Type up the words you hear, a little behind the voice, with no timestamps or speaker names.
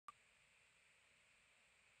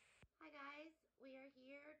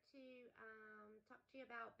to talk to you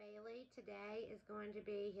about Bailey. Today is going to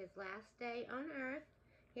be his last day on Earth.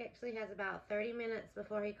 He actually has about 30 minutes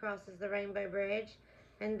before he crosses the Rainbow Bridge.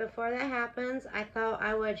 And before that happens, I thought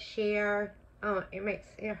I would share,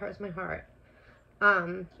 it hurts my heart.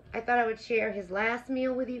 I thought I would share his last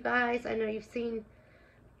meal with you guys. I know you've seen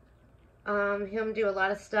him do a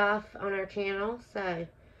lot of stuff on our channel, so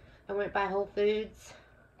I went by Whole Foods.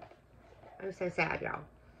 I'm so sad, y'all.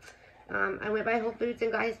 I went by Whole Foods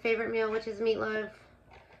and got his favorite meal, which is meatloaf.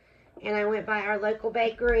 And I went by our local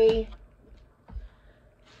bakery,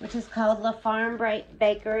 which is called La Farm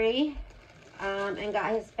Bakery, and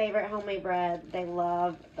got his favorite homemade bread. They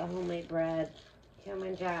love the homemade bread. Him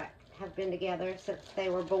and Jack have been together since they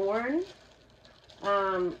were born.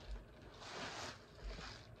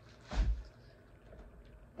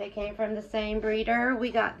 They came from the same breeder.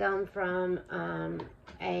 We got them from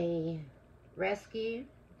a rescue.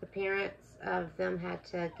 The parents of them had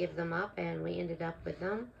to give them up, and we ended up with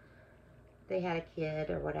them. They had a kid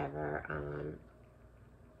or whatever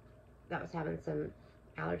that was having some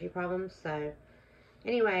allergy problems. So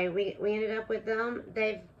anyway, we ended up with them.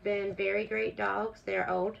 They've been very great dogs. They're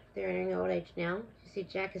old. They're entering old age now. You see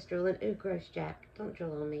Jack is drooling. Ooh, gross, Jack. Don't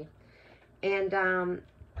drool on me. And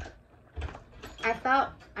I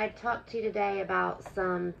thought I'd talk to you today about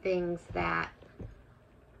some things that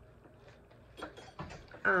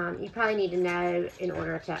you probably need to know in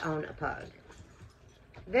order to own a pug.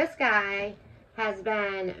 This guy has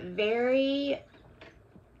been very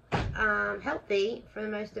healthy for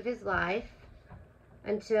most of his life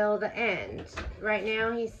until the end. Right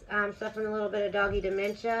now he's suffering a little bit of doggy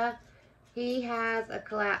dementia. He has a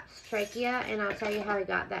collapsed trachea, and I'll tell you how he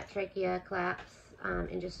got that trachea collapse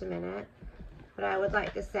in just a minute. But I would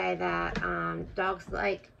like to say that dogs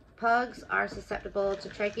like pugs are susceptible to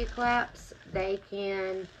trachea collapse. They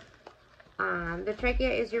can, the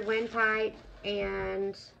trachea is your windpipe,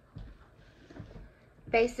 and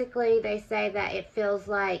basically they say that it feels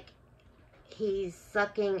like he's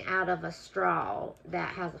sucking out of a straw that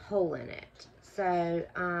has a hole in it. So,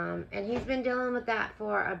 and he's been dealing with that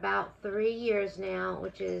for about 3 years now,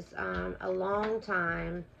 which is a long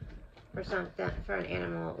time for an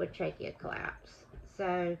animal with trachea collapse.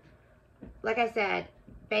 So, like I said,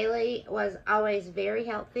 Bailey was always very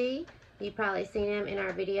healthy. You've probably seen him in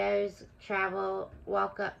our videos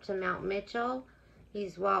walk up to Mount Mitchell.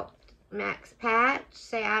 He's walked Max Patch.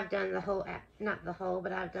 Say I've done the whole, not the whole,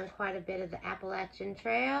 but I've done quite a bit of the Appalachian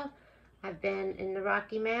Trail. I've been in the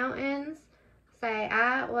Rocky Mountains. Say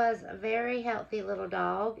I was a very healthy little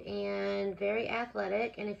dog and very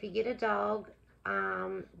athletic. And if you get a dog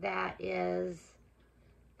that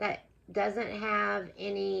doesn't have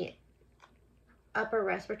any upper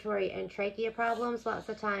respiratory and trachea problems, lots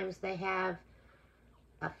of times they have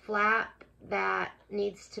a flap that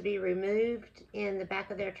needs to be removed in the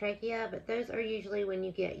back of their trachea, but those are usually when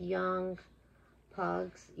you get young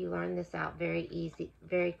pugs. You learn this out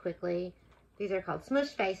very quickly. These are called smush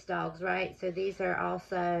face dogs, right? So these are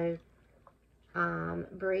also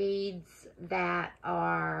breeds that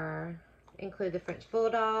include the French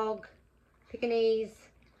Bulldog, Pekingese.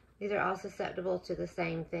 These are all susceptible to the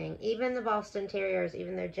same thing. Even the Boston Terriers,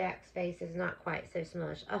 even though Jack's face is not quite so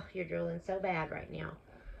smushed. Oh, you're drooling so bad right now.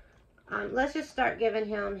 Let's just start giving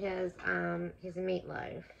him his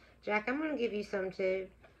meatloaf. Jack, I'm going to give you some too.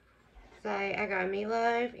 So I got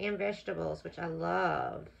meatloaf and vegetables, which I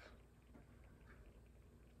love.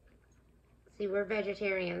 See, we're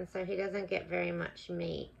vegetarians, so he doesn't get very much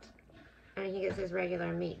meat. I mean, he gets his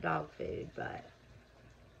regular meat dog food, but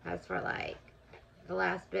as for like the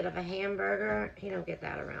last bit of a hamburger, he don't get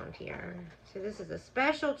that around here. So this is a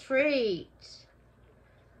special treat.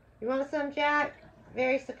 You want some, Jack?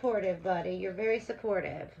 Very supportive, buddy. You're very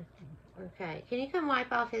supportive. Okay, can you come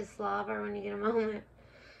wipe off his slobber when you get a moment?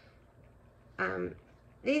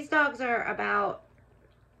 These dogs are about,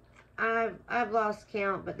 I've lost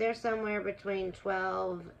count, but they're somewhere between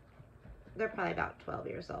 12, they're probably about 12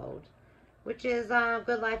 years old, which is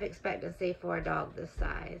good life expectancy for a dog this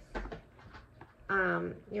size.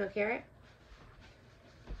 You want a carrot?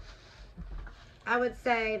 I would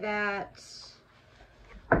say that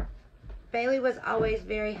Bailey was always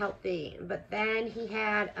very healthy, but then he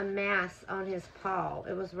had a mass on his paw.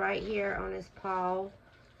 It was right here on his paw.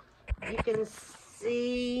 You can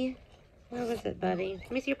see, where was it, buddy?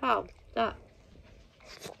 Let me see your paw. Stop.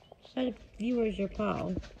 Show the viewers your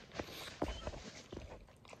paw.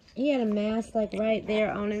 He had a mass like right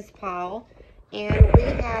there on his paw, and we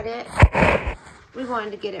had it. We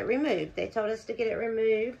wanted to get it removed. They told us to get it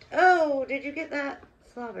removed. Oh, did you get that?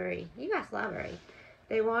 Slobbery. You got slobbery.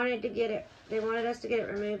 They wanted us to get it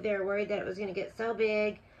removed. They were worried that it was going to get so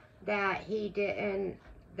big that he didn't,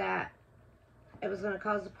 that it was going to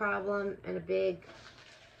cause a problem and a big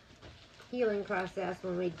healing process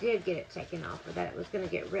when we did get it taken off, or that it was going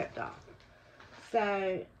to get ripped off.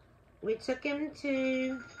 So we took him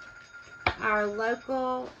to our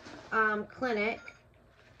local clinic,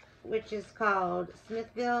 which is called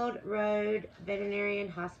Smithfield Road Veterinarian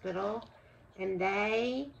Hospital, and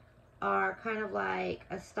they are kind of like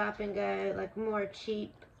a stop and go, like more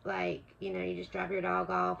cheap, like, you know, you just drop your dog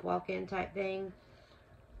off, walk in type thing.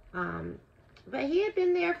 But he had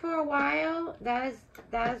been there for a while. That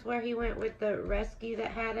is where he went with the rescue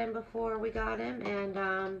that had him before we got him,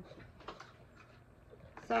 and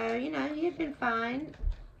so, you know, he had been fine.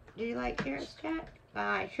 Do you like carrots, Jack?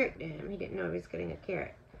 I tricked him. He didn't know he was getting a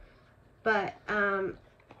carrot. But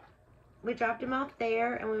we dropped him off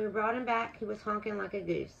there, and when we brought him back, he was honking like a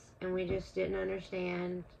goose, and we just didn't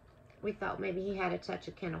understand. We thought maybe he had a touch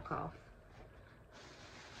of kennel cough.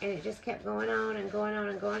 And it just kept going on and going on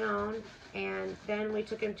and going on. And then we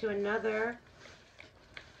took him to another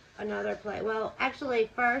place. Well, actually,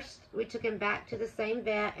 first we took him back to the same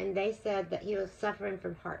vet, and they said that he was suffering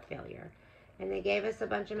from heart failure. And they gave us a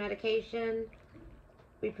bunch of medication.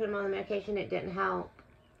 We put him on the medication. It didn't help.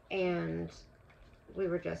 And we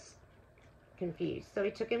were just confused. So we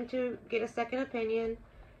took him to get a second opinion.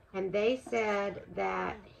 And they said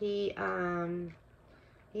that he had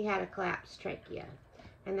a collapsed trachea.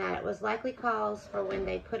 And that it was likely cause for when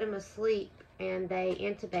they put him asleep and they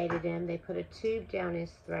intubated him, they put a tube down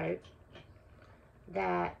his throat,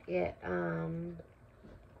 that it, you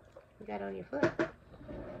got on your foot,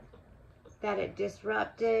 that it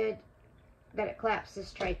disrupted, that it collapsed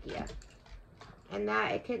his trachea. And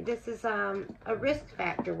that it could, this is a risk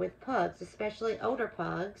factor with pugs, especially older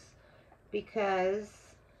pugs, because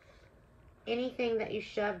anything that you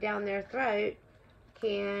shove down their throat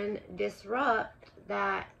can disrupt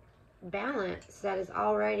that balance that is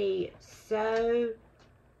already so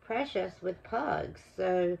precious with pugs.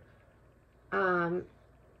 So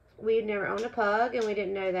we'd never owned a pug, and we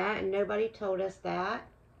didn't know that, and nobody told us that.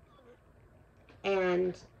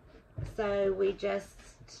 And so we just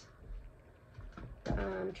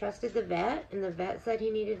trusted the vet, and the vet said he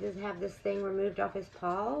needed to have this thing removed off his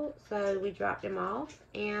paw. So we dropped him off,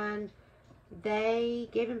 and they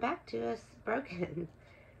gave him back to us broken.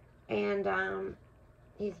 And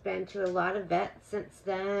he's been to a lot of vets since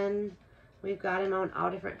then. We've got him on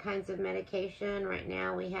all different kinds of medication. Right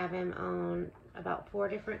now we have him on about 4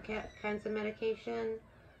 different kinds of medication.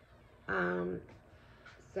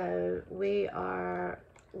 So we are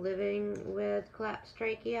living with collapsed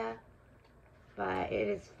trachea, but it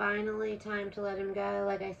is finally time to let him go.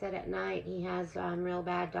 Like I said, at night he has real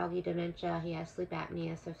bad doggy dementia. He has sleep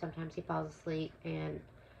apnea, so sometimes he falls asleep and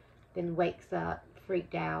then wakes up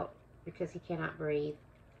freaked out because he cannot breathe.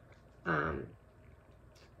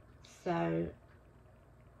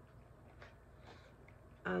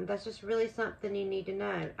 That's just really something you need to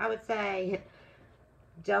know. I would say,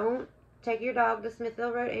 don't take your dog to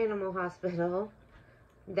Smithfield Road Animal Hospital.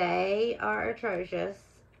 They are atrocious.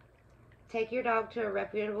 Take your dog to a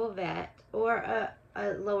reputable vet or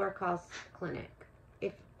a lower cost clinic.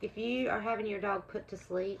 If you are having your dog put to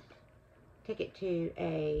sleep, take it to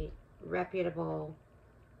a reputable,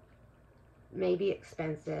 maybe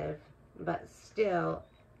expensive, but still,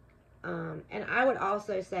 and I would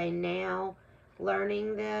also say now,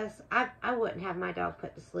 learning this, I wouldn't have my dog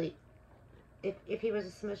put to sleep. If he was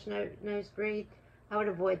a smush-nosed breed, I would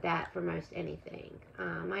avoid that for most anything.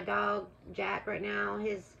 My dog, Jack, right now,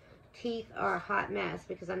 his teeth are a hot mess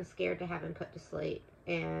because I'm scared to have him put to sleep.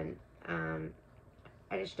 And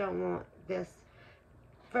I just don't want this.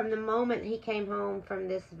 From the moment he came home from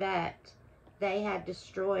this vet, they had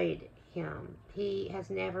destroyed him. He has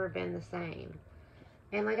never been the same.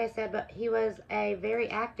 And like I said, but he was a very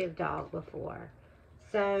active dog before.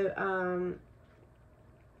 So,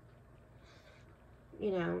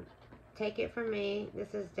 you know, take it from me.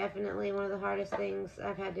 This is definitely one of the hardest things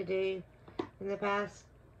I've had to do in the past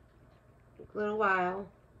little while.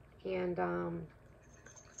 And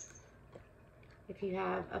if you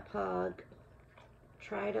have a pug,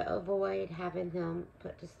 try to avoid having him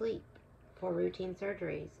put to sleep for routine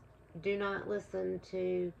surgeries. Do not listen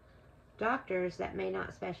to doctors that may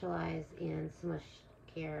not specialize in smush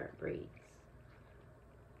care breeds.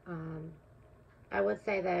 I would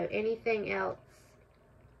say, though, anything else,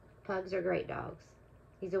 pugs are great dogs.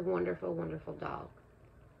 He's a wonderful, wonderful dog.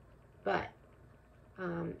 But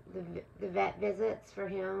the vet visits for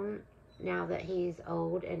him, now that he's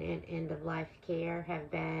old and in end-of-life care,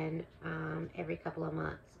 have been every couple of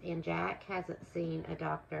months. And Jack hasn't seen a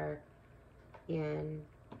doctor in,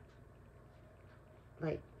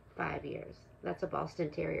 like, 5 years. That's a Boston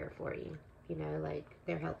Terrier for you. You know, like,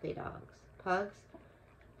 they're healthy dogs. Pugs,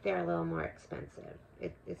 they're a little more expensive.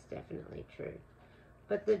 It's definitely true.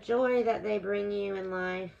 But the joy that they bring you in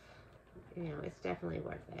life, you know, it's definitely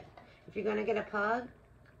worth it. If you're going to get a pug,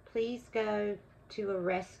 please go to a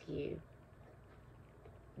rescue.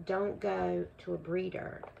 Don't go to a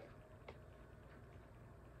breeder.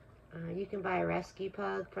 You can buy a rescue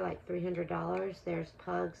pug for like $300. There's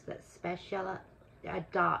pugs that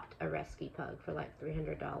adopt a rescue pug for like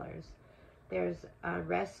 $300. There's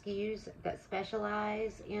rescues that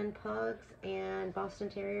specialize in pugs and Boston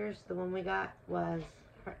Terriers. The one we got was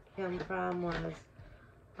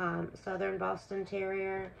Southern Boston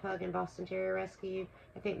Terrier, Pug and Boston Terrier Rescue.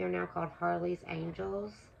 I think they're now called Harley's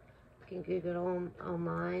Angels. You can Google them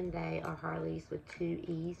online. They are Harley's with 2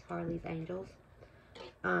 E's, Harley's Angels.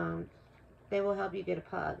 They will help you get a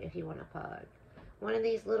pug if you want a pug. One of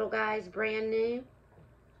these little guys, brand new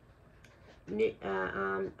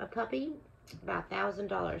a puppy, about $1,000,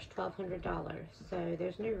 $1,200. So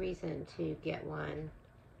there's no reason to get one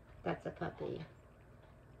that's a puppy.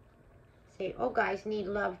 See, old guys need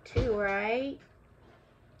love too, right?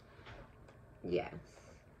 Yes.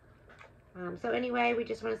 So anyway, we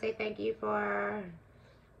just want to say thank you for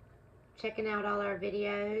checking out all our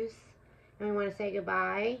videos. And we want to say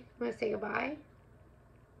goodbye. Want to say goodbye?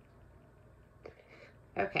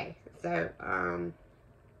 Okay, so,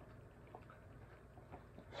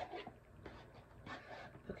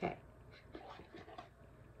 okay.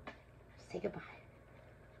 Say goodbye.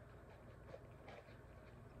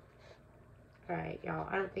 Alright, y'all.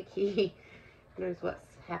 I don't think he knows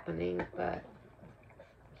what's happening, but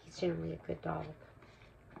he's generally a good dog.